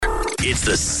It's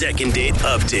the second date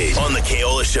update on the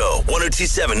Keola Show.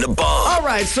 102.7 The Bomb. All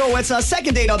right, so it's a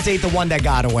second date update, the one that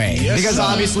got away. Yes, because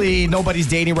obviously nobody's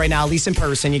dating right now, at least in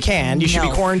person. You can. You should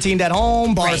be quarantined at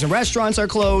home. Bars and restaurants are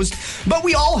closed. But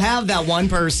we all have that one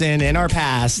person in our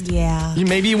past. Yeah.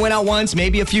 Maybe you went out once,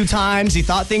 maybe a few times. You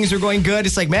thought things were going good.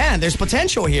 It's like, man, there's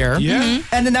potential here. Yeah.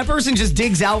 And then that person just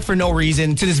digs out for no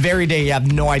reason. To this very day, you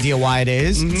have no idea why it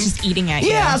is. It's just eating at you.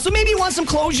 Yeah, so maybe you want some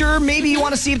closure. Maybe you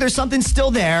want to see if there's something still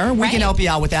there. We can help you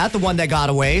out with that, the one that got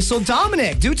away. So,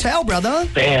 Dominic, do tell, brother.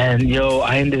 Man,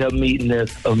 I ended up meeting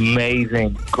this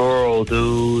amazing girl,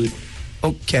 dude.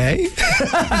 Okay. All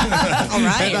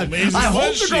right. I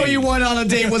hope the girl you went on a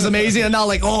date was amazing and not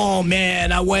like, oh,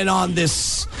 man, I went on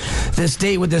this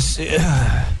date with this...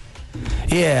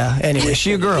 Yeah, anyway,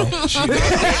 she a girl. She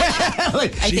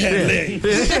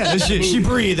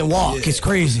breathe and walk. It's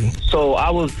crazy. So I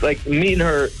was like, meeting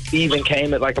her even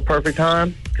came at like a perfect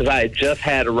time because I had just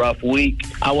had a rough week.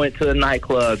 I went to the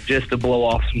nightclub just to blow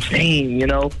off some steam,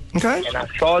 Okay. And I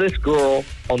saw this girl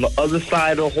on the other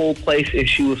side of the whole place, and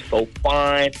she was so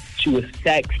fine. She was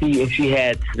sexy, and she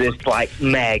had this like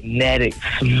magnetic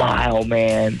smile,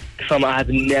 man. Something I've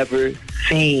never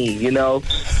seen,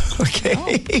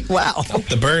 Okay. Wow.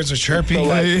 The birds are chirping. So,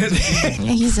 like, Yeah,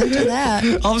 he's into that.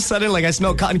 All of a sudden, like, I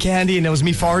smelled cotton candy, and it was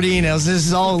me farting, and this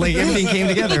is all, like, everything came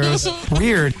together. It was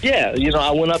weird. yeah,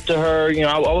 I went up to her,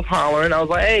 I was hollering. I was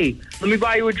like, hey, let me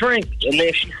buy you a drink. And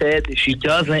then she said that she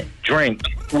doesn't drink,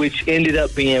 which ended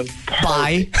up being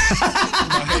Bye.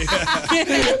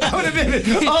 That would have been,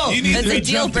 oh. You need That's to a be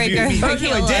deal drunk to be breaker. a vegan. I was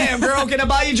like, damn, girl, can I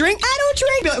buy you a drink? I don't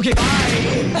drink. Okay,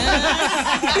 bye.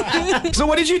 So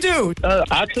what did you do?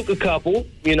 I took a couple.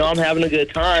 I'm having a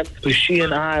good time. But she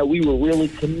and I, we were really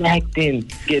connecting,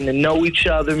 getting to know each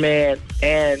other, man.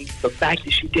 And the fact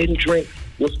that she didn't drink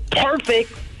was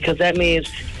perfect because that means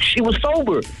she was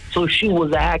sober. So she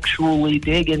was actually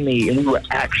digging me, and we were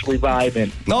actually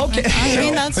vibing. Okay. I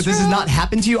mean, that's But this has true. not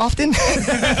happened to you often?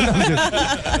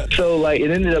 So, like, it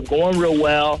ended up going real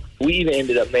well. We even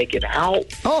ended up making out.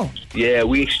 Oh. Yeah,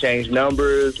 we exchanged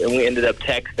numbers, and we ended up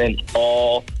texting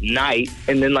all night.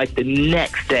 And then, like, the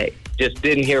next day, just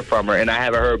didn't hear from her, and I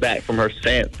haven't heard back from her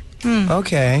since.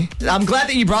 Okay. I'm glad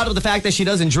that you brought up the fact that she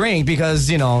doesn't drink because,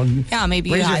 Yeah, maybe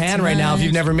you raise your had hand too right now if much.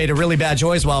 you've never made a really bad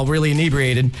choice while really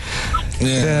inebriated.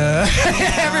 Yeah.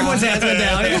 Everyone's hands went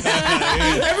down.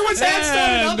 Everyone's hands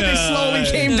started up and they slowly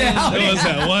came down. It was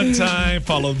that one time,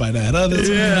 followed by that other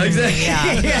time. Yeah,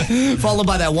 exactly. Yeah. Followed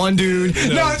by that one dude.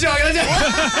 No, I'm joking.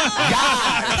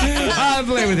 I'm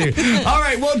playing with you. All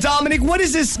right, well, Dominic, what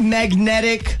is this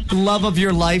magnetic love of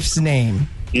your life's name?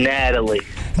 Natalie.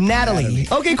 Natalie.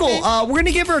 Okay, cool. We're going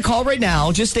to give her a call right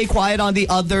now. Just stay quiet on the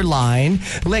other line.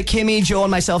 Let Kimmy, Joe,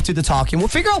 and myself do the talking. We'll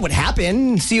figure out what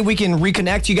happened, see if we can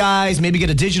reconnect you guys, maybe get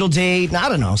a digital date. I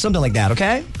don't know, something like that,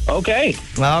 okay? Okay.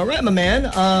 All right, my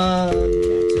man.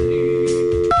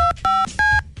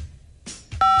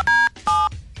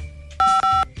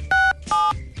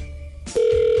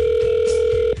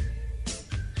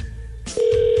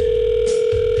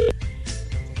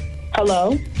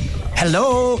 Hello,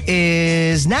 Hello,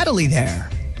 is Natalie there?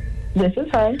 this is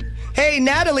her. Hey,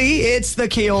 Natalie, it's the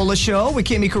Keola Show with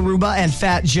Kimmy Karuba and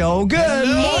Fat Joe. Good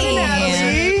morning,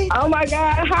 Natalie. Oh my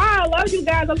God! Hi, I love you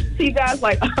guys. I see you guys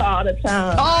like all the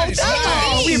time.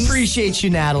 Oh, we appreciate you,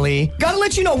 Natalie. Gotta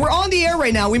let you know, we're on the air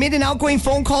right now. We made an outgoing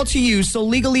phone call to you, so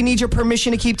legally need your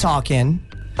permission to keep talking.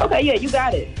 Okay, yeah, you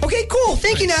got it. Okay, cool.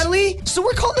 Thank you, Natalie. So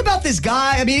we're calling about this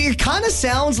guy. I mean, it kind of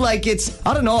sounds like it's,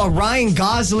 I don't know, a Ryan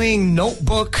Gosling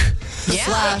Notebook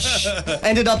slash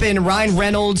ended up in Ryan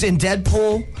Reynolds in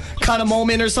Deadpool kind of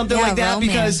moment or something like that.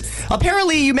 romance. Because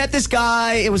apparently you met this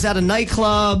guy. It was at a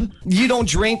nightclub. You don't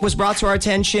drink was brought to our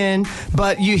attention,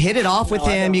 but you hit it off with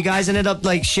him. You guys ended up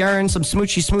like sharing some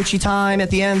smoochy time at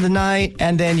the end of the night,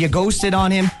 and then you ghosted on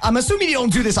him. I'm assuming you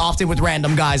don't do this often with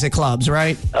random guys at clubs,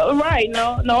 right? Right?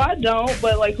 No, I don't.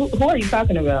 But like, who are you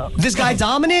talking about? This guy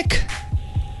Dominic?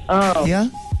 Oh, Yeah?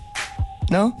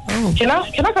 No? Oh. Can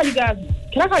I call you guys?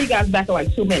 Can I call you guys back in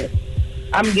like 2 minutes?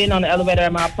 I'm getting on the elevator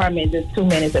at my apartment in just 2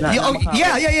 minutes, and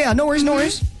Yeah, yeah. No worries.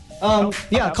 Yeah,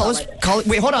 okay, call us.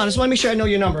 Wait, hold on. I just want to make sure I know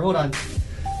your number. Hold on.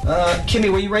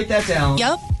 Kimmy, will you write that down?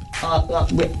 Yep.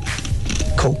 Wait.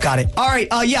 Cool, got it. All right,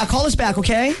 yeah, call us back,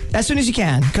 okay? As soon as you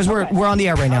can, because we're on the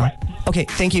air right now. right. Okay,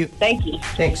 thank you. Thank you.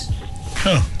 Thanks.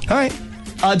 Huh. All right.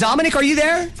 Dominic, are you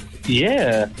there?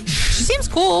 Yeah. She seems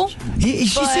cool. She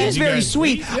seems very guys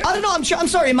sweet. date? Yeah. I don't know. I'm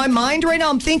sorry. In my mind right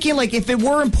now, I'm thinking like if it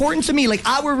were important to me, like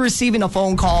I were receiving a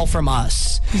phone call from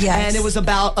us. Yes. And it was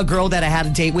about a girl that I had a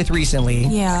date with recently.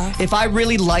 Yeah. If I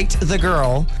really liked the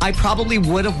girl, I probably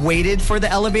would have waited for the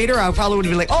elevator. I probably would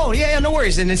have been like, oh, yeah, no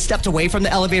worries. And then stepped away from the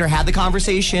elevator, had the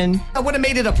conversation. I would have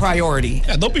made it a priority.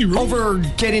 Yeah, don't be rude. Over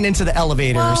getting into the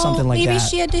elevator or something like maybe that.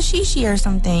 she had shishi or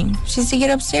something. She has to get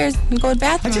upstairs and go to the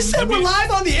bathroom. I just said we're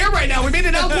live on the air right now. We made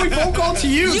an outgoing phone call to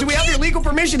you. Do we have your legal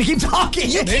permission to keep talking?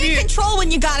 You can't control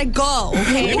when you gotta go,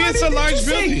 okay? Maybe it's a large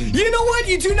building. You know what?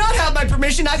 You do not have my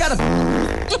permission. I gotta.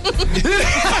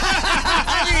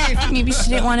 Maybe she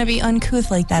didn't want to be uncouth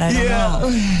like that. I don't know.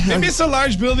 Maybe it's a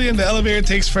large building and the elevator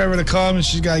takes forever to come and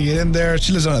she's got to get in there.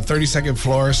 She lives on a 32nd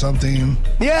floor or something.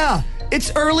 Yeah.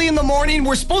 It's early in the morning.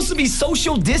 We're supposed to be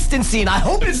social distancing. I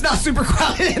hope it's not super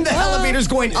crowded and the elevator's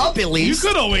going up at You least.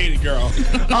 could have waited, girl.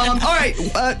 All right.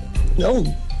 No.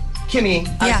 Kimmy,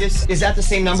 Yeah. is that the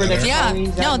same number that you're Yeah. calling me?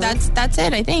 Is that No, right? that's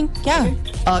it, I think. Yeah.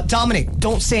 Dominic,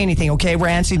 don't say anything, okay? We're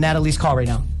answering Natalie's call right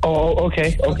now. Oh,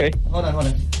 okay. Hold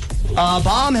on.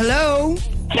 Bomb, hello.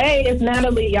 Hey, it's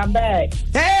Natalie. I'm back.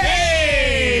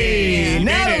 Hey!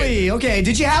 Natalie! Okay,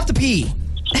 did you have to pee?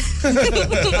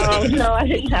 No, I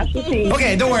didn't have to see.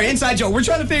 Okay, don't worry. Inside joke. We're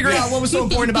trying to figure out what was so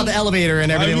important about the elevator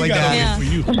and everything like that. Yeah. For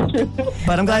you.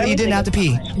 But I'm glad that you didn't have to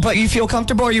pee. But you feel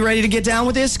comfortable? Are you ready to get down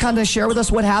with this? Kind of share with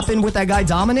us what happened with that guy,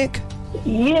 Dominick?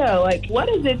 Yeah, like, what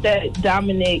is it that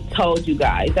Dominick told you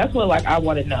guys? That's what, like, I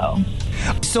want to know.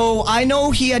 So I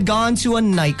know he had gone to a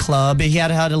nightclub. He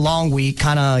had had a long week,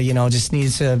 kind of, just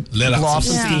needs to Let out blow off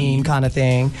some some steam. steam kind of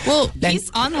thing. Well, Then- he's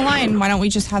on the line. Why don't we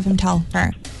just have him tell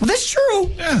her? Well, that's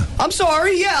true. Yeah. I'm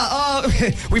sorry. Yeah,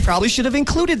 we probably should have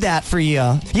included that for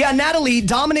you. Yeah, Natalie,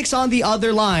 Dominick's on the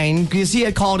other line because he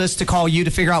had called us to call you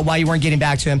to figure out why you weren't getting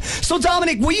back to him. So,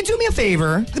 Dominick, will you do me a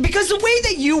favor? Because the way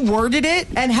that you worded it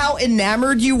and how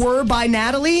enamored you were by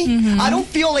Natalie, I don't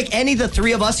feel like any of the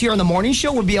three of us here on the morning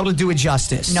show would be able to do it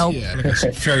justice. Nope. Yeah, like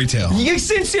a fairy tale. Yeah,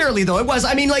 sincerely, though, it was.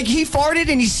 I mean, like, he farted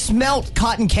and he smelt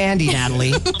cotton candy,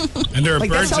 Natalie. And there are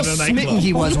Like, that's birds how in the smitten nightclub.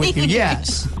 he was with you,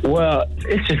 yes. Well,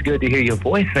 it's just good to hear your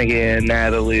voice again,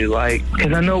 Natalie. Like,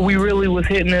 because I know we really was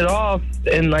hitting it off,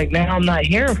 and like now I'm not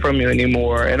hearing from you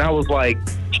anymore. And I was like,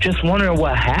 just wondering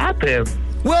what happened.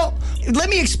 Well, let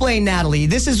me explain, Natalie.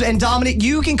 And Dominick,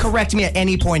 you can correct me at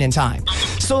any point in time.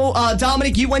 So,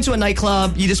 Dominick, you went to a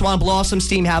nightclub. You just want to blow off some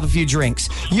steam, have a few drinks.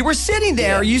 You were sitting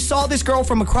there. You saw this girl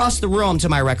from across the room, to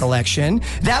my recollection.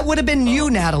 That would have been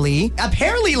you, Natalie.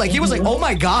 Apparently, like, he was like, oh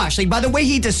my gosh. Like, by the way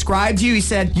he described you, he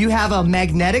said, you have a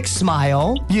magnetic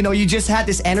smile. You just had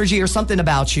this energy or something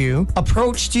about you.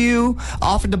 Approached you,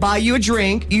 offered to buy you a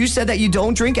drink. You said that you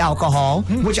don't drink alcohol,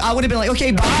 which I would have been like,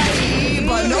 okay, bye.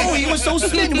 But no, he was so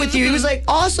smitten with you. He was like,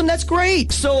 awesome, that's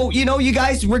great. So, you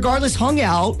guys, regardless, hung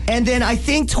out. And then I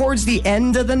think towards the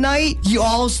end of the night, you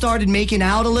all started making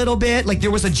out a little bit. Like,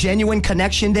 there was a genuine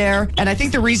connection there. And I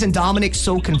think the reason Dominick's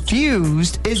so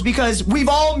confused is because we've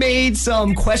all made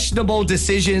some questionable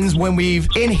decisions when we've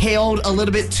inhaled a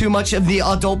little bit too much of the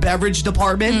adult beverage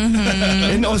department.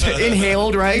 And those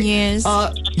inhaled, right? Yes.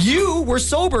 You were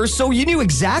sober, so you knew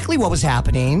exactly what was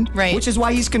happening. Right. Which is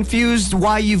why he's confused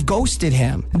why you've ghosted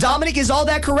him. Dominick, is all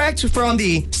that correct? From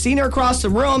the seeing her across the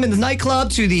room in the nightclub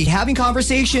to the having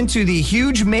conversation to the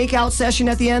huge makeout session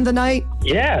at the end of the night?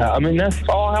 Yeah, I mean, that's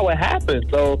all how it happened.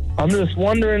 So I'm just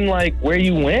wondering, like, where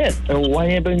you went and why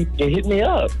you ain't been hit me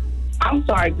up. I'm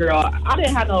sorry, girl. I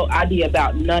didn't have no idea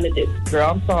about none of this, girl.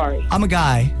 I'm sorry. I'm a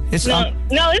guy.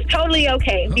 No, it's totally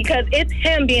okay because it's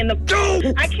him being the.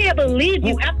 I can't believe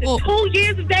you. After 2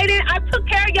 years of dating, I took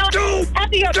care of y'all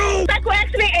after your cycle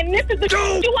accident, and this is the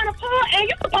you want to pull, and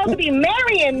you're supposed to be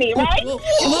marrying me, right? Hold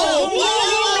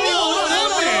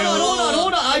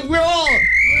on. We're all.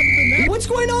 What's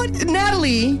going on,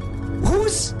 Natalie?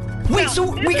 Who's? Wait, so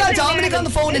we got Dominick on the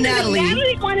phone and Natalie.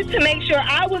 Natalie wanted to make sure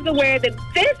I was aware that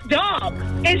this dog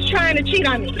is trying to cheat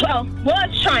on me. Well,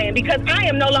 was trying because I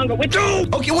am no longer with you.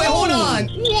 Okay, wait, hold on.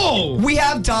 Whoa. We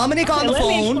have Dominick on the let me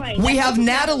phone. explain. We have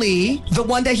Natalie, the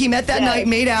one that he met that night,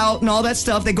 made out and all that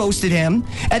stuff that ghosted him.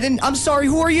 And then, I'm sorry,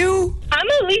 who are you? I'm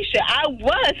Alicia. I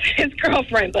was his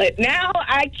girlfriend, but now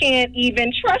I can't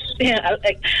even trust him.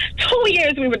 Like 2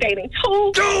 years we were dating.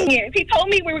 2 years. He told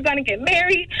me we were going to get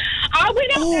married. I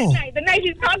went out that night, the night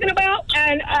he's talking about,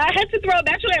 and I had to throw a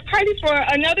bachelorette party for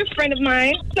another friend of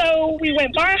mine. So we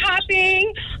went bar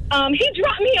hopping. He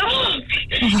dropped me off.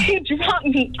 He dropped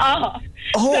me off.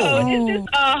 So it's just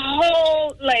a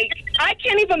whole, like, I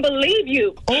can't even believe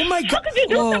you. Oh, my God. How could you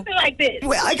do something like this?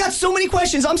 Wait, I got so many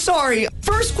questions. I'm sorry.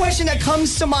 first question that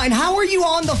comes to mind, how are you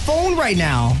on the phone right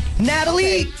now?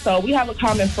 Natalie? Okay, so we have a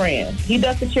common friend. He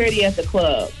does security at the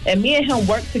club. And me and him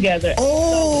work together.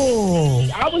 Oh.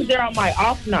 I was there on my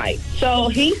off night. So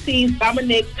he sees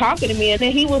Dominick talking to me, and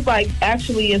then he was like,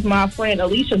 actually, it's my friend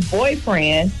Alicia's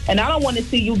boyfriend, and I don't want to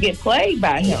see you get played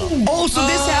by him. Oh, so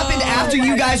this happened after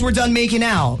you guys were done making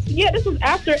out? Yeah, this was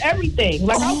after everything.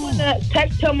 Like, I wouldn't have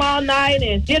texted him all night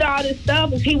and did all this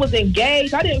stuff if he was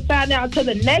engaged. I didn't find out until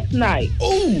the next night,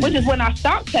 which is when I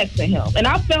stopped texting him. And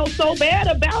I felt so bad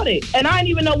about it. And I didn't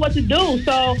even know what to do.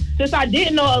 So since I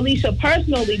didn't know Alicia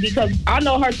personally, because I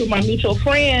know her through my mutual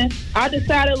friend, I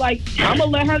decided, like, I'm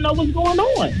going to let her know what's going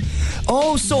on.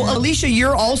 Oh, so Alicia,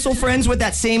 you're also friends with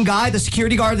that same guy, the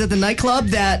security guard at the nightclub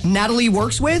that Natalie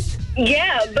works with?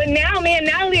 Yeah, but now me and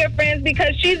Natalie are friends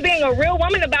because she's being a real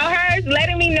woman about hers,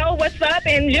 letting me know what's up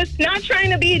and just not trying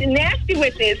to be nasty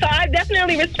with it. So I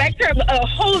definitely respect her a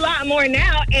whole lot more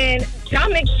now. And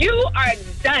Dominick, you are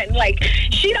done. Like,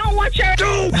 she don't want your...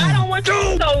 I don't want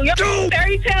you. So your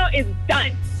fairy tale is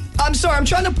done. I'm sorry, I'm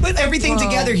trying to put everything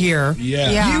together here.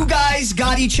 Yeah. You guys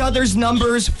got each other's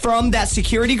numbers from that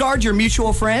security guard, your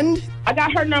mutual friend? I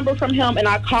got her number from him, and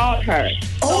I called her.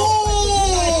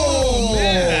 Oh!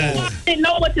 Man. I didn't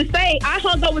know what to say. I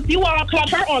hung up with you all. I called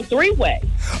her on three-way.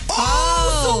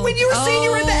 Oh, so when you were saying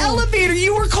you were in the elevator,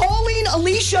 you were calling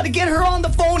Alicia to get her on the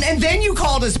phone, and then you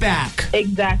called us back.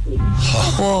 Exactly.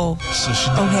 Whoa. So she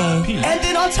Okay. And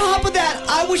then on top of that,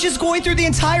 I was just going through the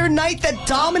entire night that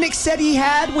Dominick said he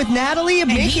had with Natalie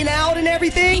and making out and He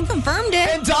everything. confirmed it.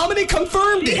 And Dominick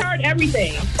confirmed He it. heard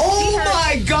everything. Oh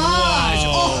my gosh!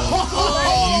 Whoa.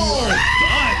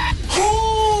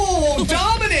 Oh,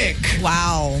 Dominick!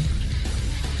 Wow.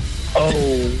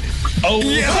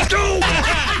 Yeah.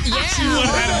 See what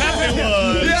happened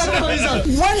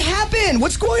was. What happened?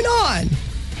 What's going on?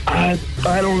 I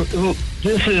don't.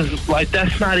 This is like,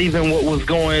 that's not even what was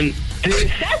going.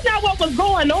 That's not what was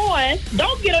going on.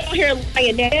 Don't get on here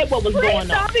lying that what was going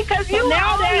No, on. because you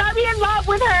now are already in love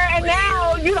with her, and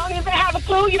now you don't even have a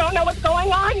clue. You don't know what's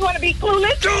going on. You want to be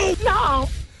clueless? No.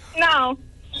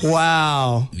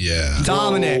 Wow. Yeah.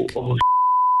 Dominick. Oh,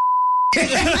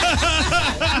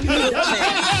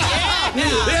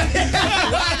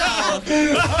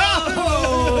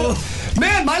 Oh.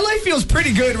 Man, my life feels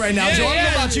pretty good right now, Joe. I don't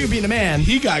know about you being a man.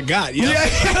 He got, yeah.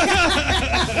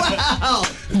 Wow.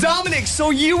 Dominick,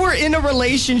 so you were in a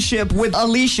relationship with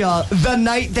Alicia the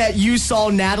night that you saw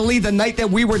Natalie, the night that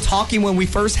we were talking when we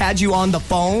first had you on the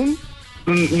phone?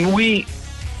 we.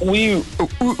 Why you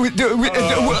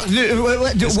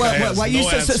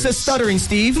answers. stuttering,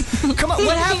 Steve? Come on,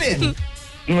 what happened?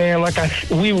 Man, like I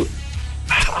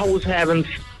was having.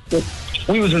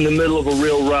 We was in the middle of a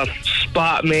real rough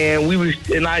spot, man.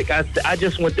 I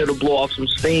just went there to blow off some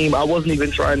steam. I wasn't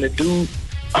even trying to do.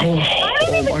 I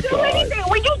didn't even do anything.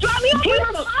 When you dropped me off, we were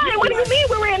fine. What do you mean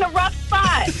we were in a rough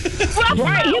spot?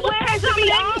 Right, you were texting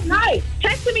me all night.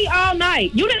 Texting me all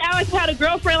night. You didn't act like you had a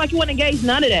girlfriend, like you weren't engaged,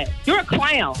 none of that. You're a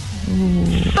clown.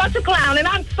 Such a clown, and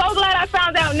I'm so glad I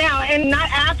found out now and not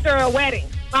after a wedding.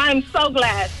 I'm so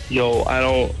glad. Yo, I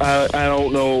don't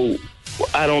know.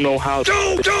 I don't know how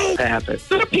that happened.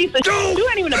 You're a piece of shit. You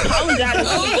ain't even apologize.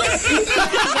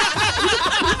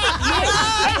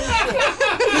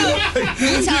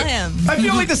 Tell him. I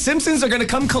feel like the Simpsons are going to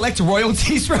come collect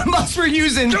royalties from us for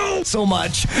using so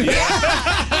much.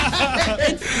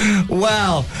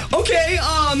 Wow. Okay,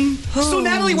 so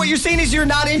Natalie, what you're saying is you're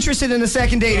not interested in a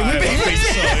second date. I don't think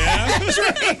so,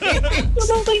 yeah.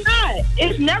 Absolutely not.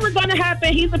 It's never going to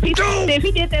happen. He's a piece of shit. If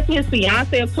he did that to his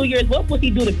fiance of 2 years, what would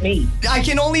he do to me? I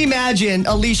can only imagine,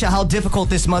 Alicia, how difficult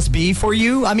this must be for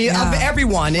you. I mean, of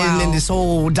everyone in this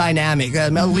whole dynamic.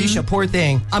 Alicia, poor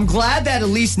thing. I'm glad that at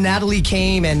least Natalie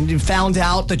came and found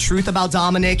out the truth about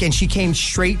Dominick, and she came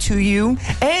straight to you.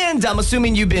 And I'm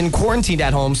assuming you've been quarantined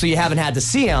at home, so you haven't had to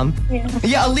see him.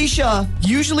 Yeah, Alicia,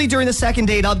 usually during the second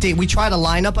date update, we try to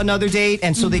line up another date,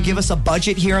 and so they give us a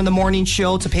budget here in the morning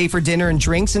show to pay for dinner and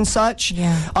drinks and such.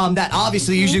 Yeah. That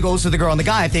obviously usually goes to the girl and the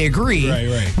guy if they agree.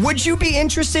 Right. Would you be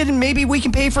interested in maybe we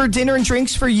can pay for dinner and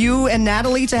drinks for you and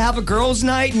Natalie to have a girls'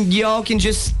 night, and y'all can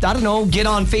just, I don't know, get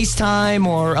on FaceTime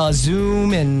or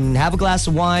Zoom and have a glass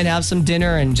of wine, have some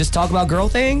dinner, and just talk about girl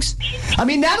things? I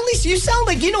mean, Natalie, you sound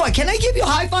like, you know what, can I give you a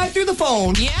high five through the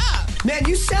phone? Yeah. Man,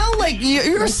 you sound like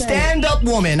you're a stand-up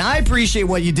woman. I appreciate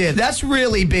what you did. That's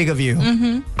really big of you.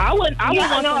 I would want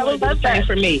someone to do the same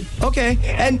for me. Okay.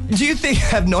 And do you think, I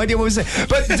have no idea what we're saying,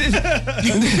 but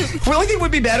the only thing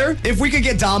would be better if we could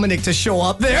get Dominick to show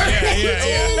up there.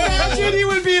 Yeah. Imagine he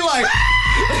would be like,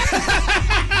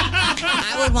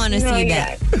 I would want to see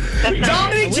that.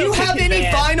 Dominick, do you have any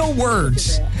final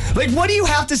words? Like, what do you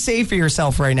have to say for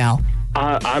yourself right now?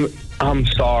 I'm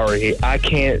sorry. I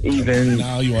can't even.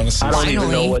 Now you want to see. I don't even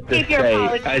know what to Keep your say.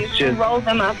 apologies It's just. and roll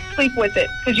them up. Sleep with it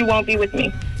because you won't be with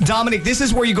me. Dominic, this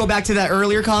is where you go back to that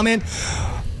earlier comment.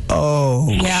 Oh.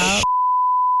 Yeah.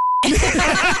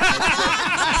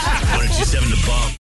 1027 The Bomb.